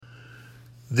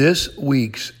This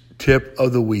week's tip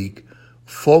of the week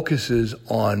focuses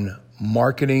on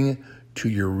marketing to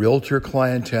your realtor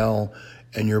clientele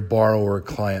and your borrower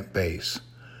client base.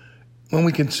 When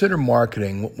we consider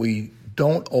marketing, what we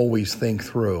don't always think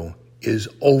through is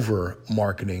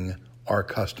over-marketing our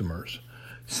customers,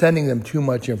 sending them too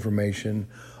much information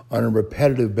on a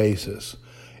repetitive basis,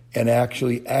 and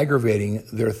actually aggravating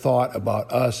their thought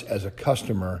about us as a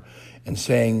customer and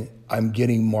saying, I'm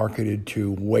getting marketed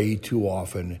to way too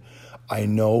often. I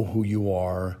know who you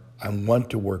are. I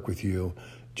want to work with you.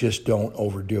 Just don't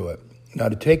overdo it. Now,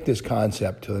 to take this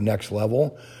concept to the next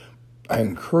level, I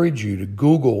encourage you to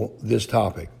Google this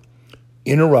topic,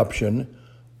 interruption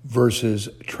versus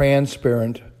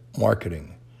transparent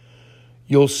marketing.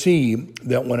 You'll see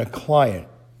that when a client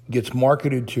gets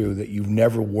marketed to that you've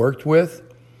never worked with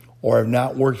or have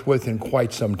not worked with in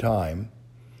quite some time,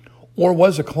 or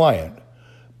was a client,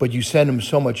 but you send them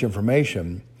so much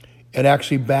information, it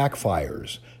actually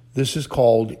backfires. This is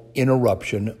called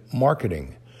interruption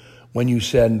marketing. When you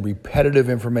send repetitive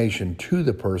information to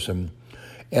the person,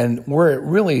 and where it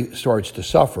really starts to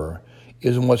suffer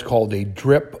is in what's called a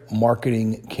drip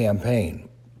marketing campaign.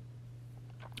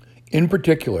 In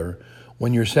particular,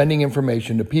 when you're sending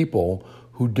information to people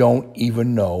who don't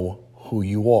even know who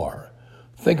you are.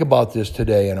 Think about this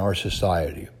today in our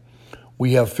society.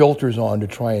 We have filters on to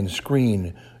try and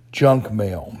screen junk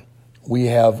mail. We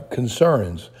have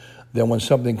concerns that when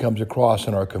something comes across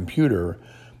on our computer,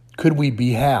 could we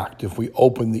be hacked if we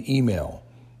open the email?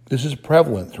 This is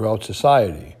prevalent throughout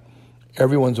society.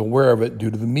 Everyone's aware of it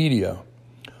due to the media.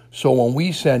 So when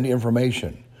we send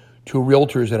information to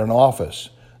realtors at an office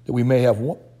that we may have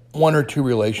one or two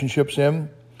relationships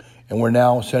in, and we're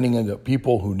now sending it to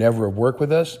people who never have worked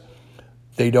with us,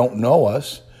 they don't know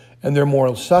us, and they're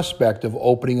more suspect of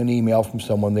opening an email from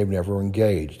someone they've never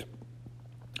engaged.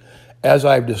 As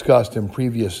I've discussed in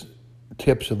previous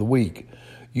tips of the week,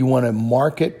 you want to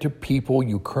market to people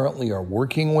you currently are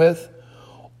working with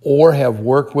or have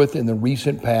worked with in the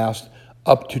recent past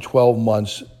up to 12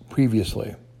 months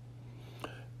previously.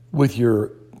 With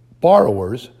your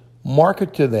borrowers,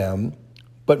 market to them,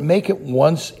 but make it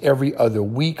once every other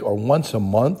week or once a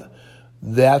month.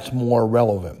 That's more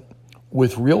relevant.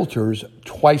 With realtors,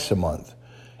 twice a month,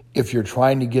 if you're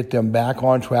trying to get them back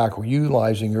on track or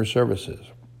utilizing your services.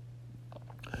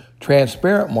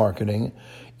 Transparent marketing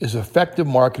is effective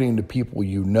marketing to people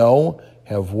you know,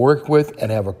 have worked with,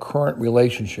 and have a current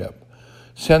relationship.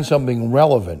 Send something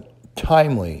relevant,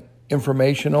 timely,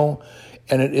 informational,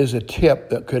 and it is a tip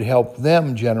that could help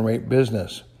them generate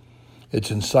business. It's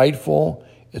insightful,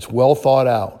 it's well thought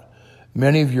out.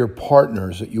 Many of your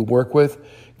partners that you work with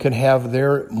can have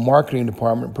their marketing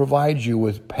department provide you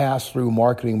with pass-through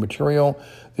marketing material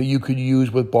that you could use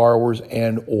with borrowers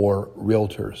and or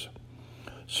realtors.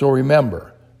 So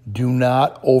remember, do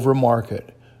not overmarket,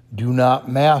 do not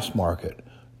mass market,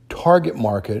 target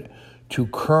market to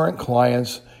current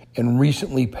clients and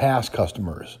recently past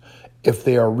customers. If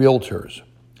they are realtors,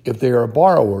 if they are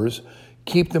borrowers,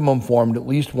 keep them informed at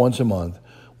least once a month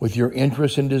with your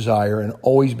interest and desire, and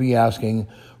always be asking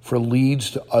for leads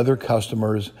to other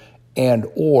customers and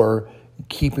or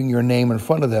keeping your name in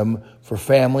front of them for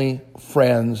family,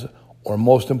 friends, or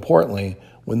most importantly,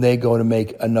 when they go to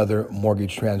make another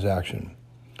mortgage transaction.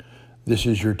 This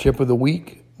is your tip of the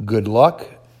week. Good luck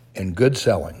and good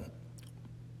selling.